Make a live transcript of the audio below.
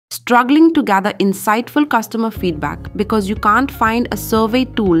Struggling to gather insightful customer feedback because you can't find a survey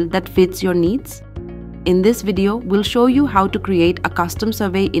tool that fits your needs? In this video, we'll show you how to create a custom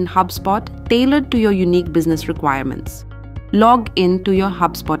survey in HubSpot tailored to your unique business requirements. Log in to your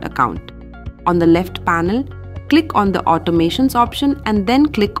HubSpot account. On the left panel, click on the Automations option and then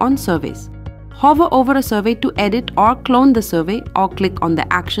click on Surveys. Hover over a survey to edit or clone the survey, or click on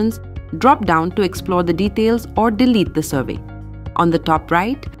the Actions drop-down to explore the details or delete the survey. On the top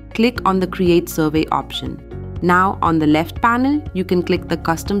right, click on the Create Survey option. Now on the left panel, you can click the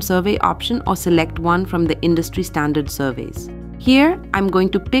Custom Survey option or select one from the industry standard surveys. Here, I'm going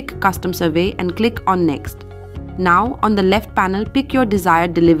to pick Custom Survey and click on Next. Now on the left panel, pick your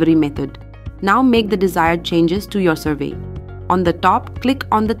desired delivery method. Now make the desired changes to your survey. On the top, click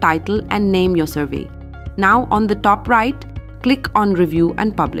on the title and name your survey. Now on the top right, click on Review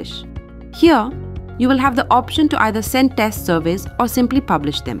and Publish. Here, you will have the option to either send test surveys or simply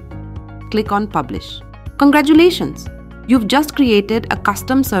publish them. Click on Publish. Congratulations! You've just created a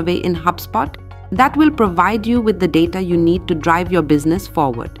custom survey in HubSpot that will provide you with the data you need to drive your business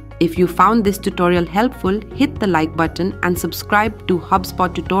forward. If you found this tutorial helpful, hit the like button and subscribe to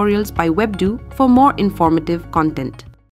HubSpot Tutorials by webdew for more informative content.